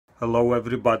Hello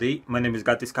everybody, my name is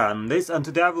Gatis Kandis and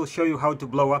today I will show you how to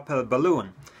blow up a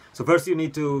balloon. So first you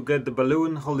need to get the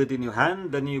balloon, hold it in your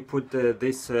hand, then you put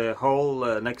this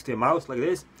hole next to your mouth like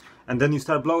this, and then you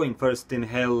start blowing. First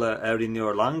inhale air in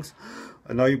your lungs,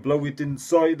 and now you blow it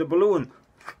inside the balloon.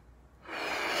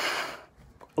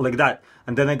 Like that.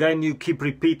 And then again you keep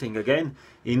repeating again.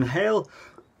 Inhale.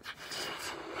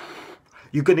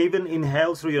 You can even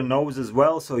inhale through your nose as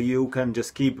well, so you can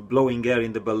just keep blowing air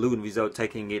in the balloon without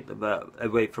taking it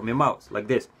away from your mouth, like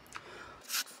this.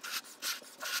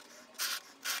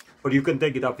 Or you can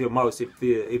take it up your mouth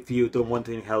if you don't want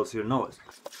to inhale through your nose.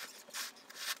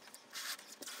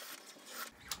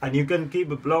 And you can keep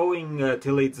blowing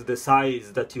till it's the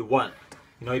size that you want.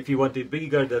 You know, if you want it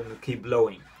bigger, then keep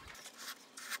blowing.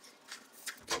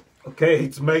 Okay,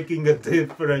 it's making a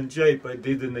different shape. I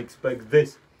didn't expect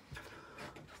this.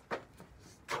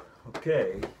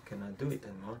 Okay, can I do it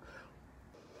anymore?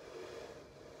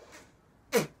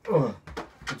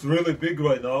 It's really big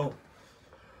right now.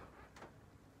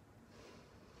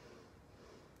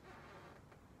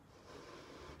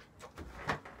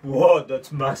 Whoa,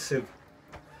 that's massive.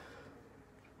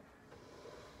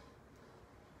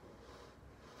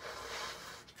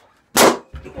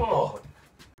 Whoa.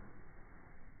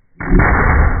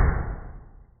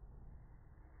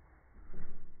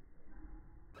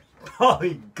 Oh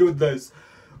my goodness.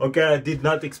 Okay, I did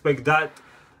not expect that.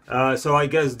 So I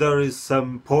guess there is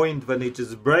some point when it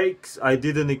just breaks. I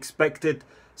didn't expect it.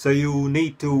 So you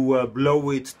need to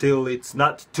blow it till it's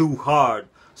not too hard.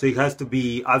 So it has to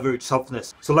be average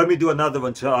softness. So let me do another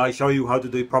one so I show you how to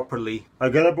do it properly. I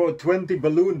got about 20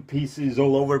 balloon pieces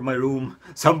all over my room.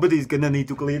 Somebody's gonna need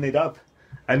to clean it up.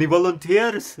 Any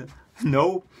volunteers?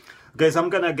 No? Okay, so I'm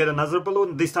gonna get another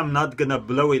balloon. This time I'm not gonna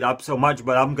blow it up so much,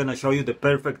 but I'm gonna show you the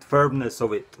perfect firmness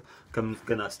of it. I'm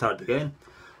gonna start again.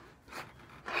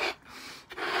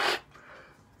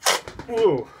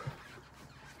 Ooh.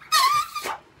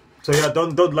 So yeah,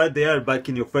 don't let the air back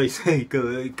in your face. It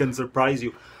can surprise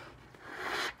you.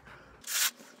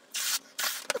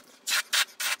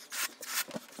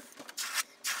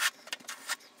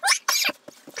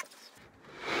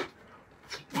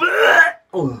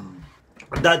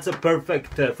 That's a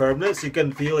perfect firmness. You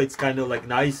can feel it's kind of like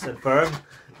nice and firm.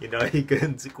 You know, you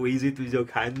can squeeze it with your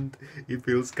hand. It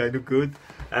feels kind of good.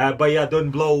 But yeah, don't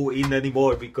blow in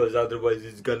anymore because otherwise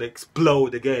it's gonna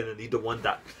explode again, and you don't want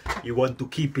that. You want to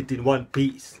keep it in one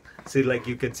piece. So like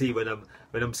you can see when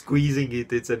I'm squeezing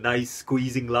it, it's a nice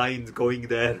squeezing lines going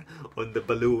there on the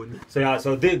balloon. So yeah,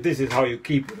 so this is how you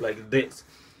keep it, like this.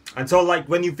 And so like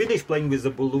when you finish playing with the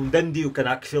balloon, then you can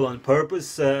actually on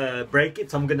purpose break it.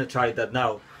 So I'm gonna try that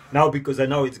now. Now because I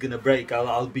know it's gonna break,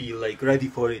 I'll be like ready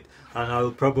for it, and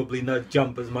I'll probably not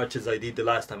jump as much as I did the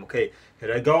last time. Okay,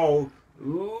 here I go.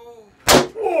 Ooh.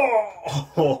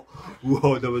 Whoa,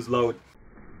 whoa, that was loud.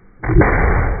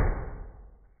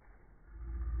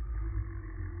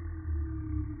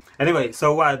 Anyway,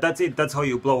 so that's it. That's how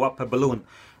you blow up a balloon.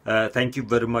 Thank you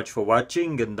very much for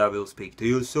watching, and I will speak to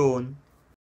you soon.